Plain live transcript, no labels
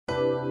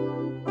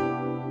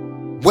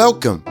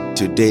Welcome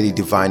to Daily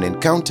Divine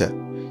Encounter,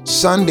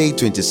 Sunday,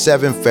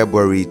 27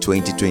 February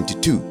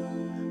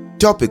 2022.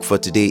 Topic for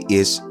today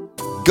is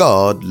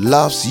God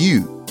loves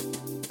you.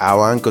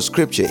 Our anchor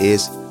scripture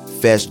is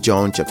 1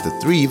 John chapter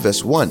 3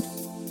 verse 1.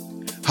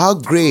 How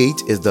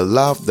great is the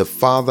love the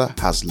Father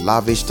has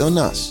lavished on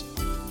us.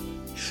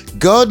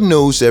 God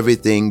knows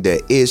everything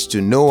there is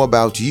to know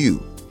about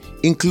you,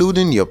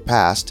 including your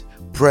past,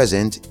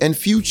 present, and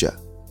future.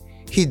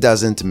 He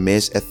doesn't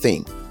miss a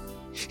thing.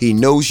 He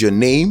knows your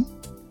name.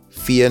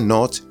 Fear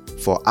not,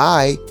 for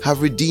I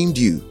have redeemed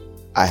you.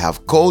 I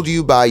have called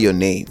you by your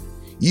name.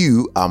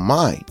 You are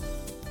mine.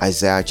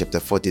 Isaiah chapter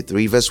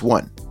 43 verse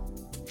 1.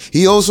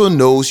 He also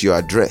knows your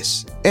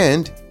address.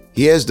 And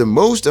here's the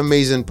most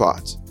amazing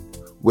part.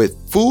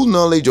 With full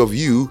knowledge of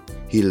you,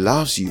 He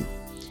loves you.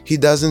 He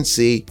doesn't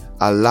say,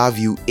 I love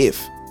you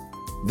if.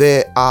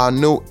 There are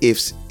no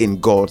ifs in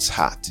God's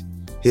heart.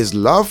 His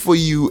love for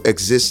you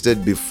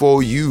existed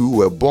before you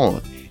were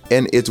born,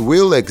 and it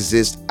will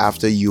exist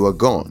after you are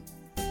gone.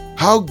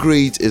 How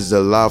great is the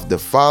love the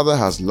Father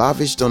has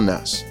lavished on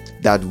us,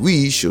 that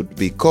we should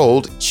be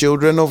called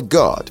children of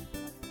God.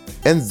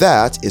 And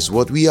that is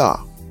what we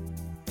are.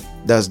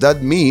 Does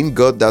that mean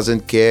God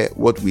doesn't care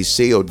what we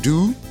say or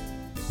do?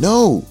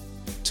 No.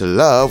 To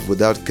love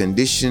without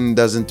condition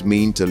doesn't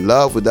mean to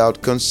love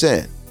without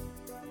concern.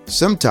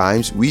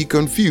 Sometimes we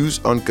confuse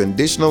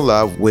unconditional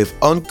love with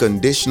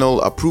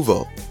unconditional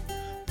approval.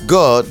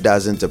 God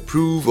doesn't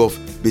approve of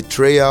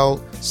betrayal,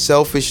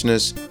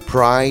 selfishness,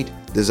 pride,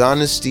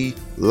 dishonesty,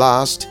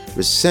 lust,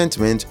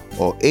 resentment,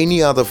 or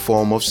any other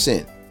form of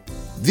sin.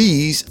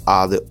 These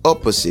are the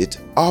opposite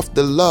of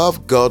the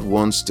love God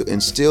wants to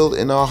instill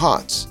in our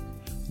hearts.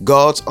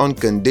 God's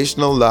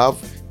unconditional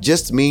love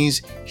just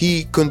means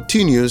He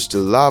continues to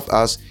love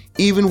us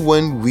even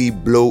when we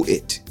blow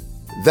it.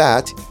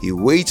 That He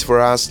waits for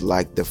us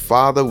like the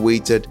Father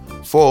waited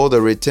for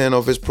the return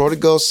of His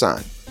prodigal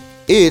son.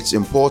 It's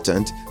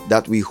important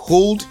that we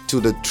hold to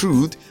the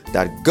truth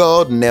that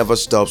God never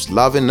stops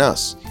loving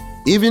us,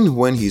 even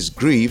when He's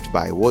grieved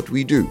by what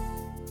we do.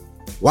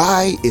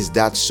 Why is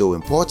that so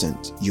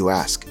important, you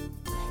ask?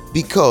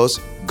 Because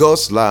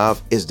God's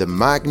love is the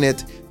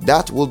magnet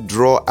that will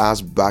draw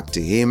us back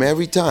to Him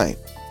every time.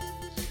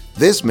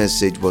 This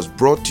message was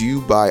brought to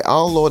you by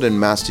our Lord and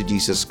Master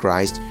Jesus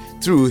Christ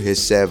through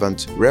His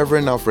servant, Rev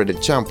Alfred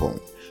Acheampong,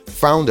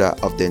 founder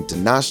of the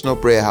International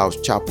Prayer House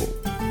Chapel.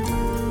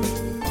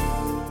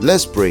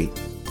 Let's pray.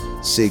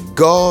 Say,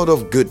 God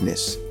of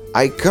goodness,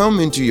 I come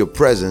into your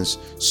presence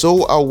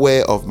so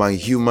aware of my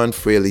human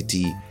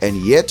frailty and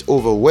yet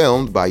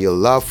overwhelmed by your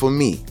love for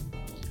me.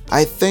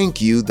 I thank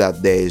you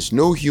that there is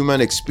no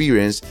human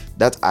experience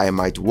that I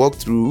might walk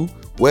through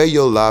where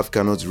your love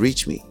cannot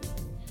reach me.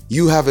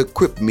 You have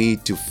equipped me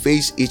to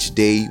face each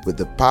day with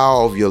the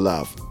power of your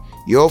love,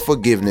 your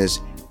forgiveness,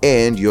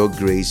 and your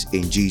grace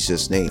in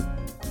Jesus' name.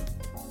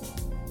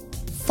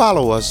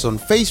 Follow us on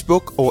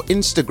Facebook or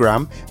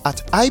Instagram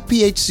at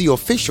IPHC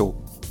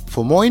Official.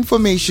 For more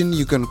information,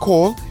 you can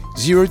call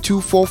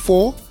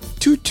 0244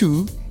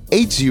 22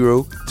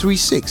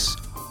 8036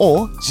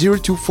 or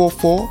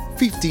 0244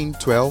 15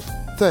 12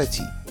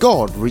 30.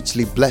 God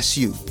richly bless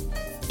you.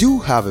 Do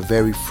have a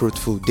very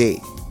fruitful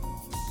day.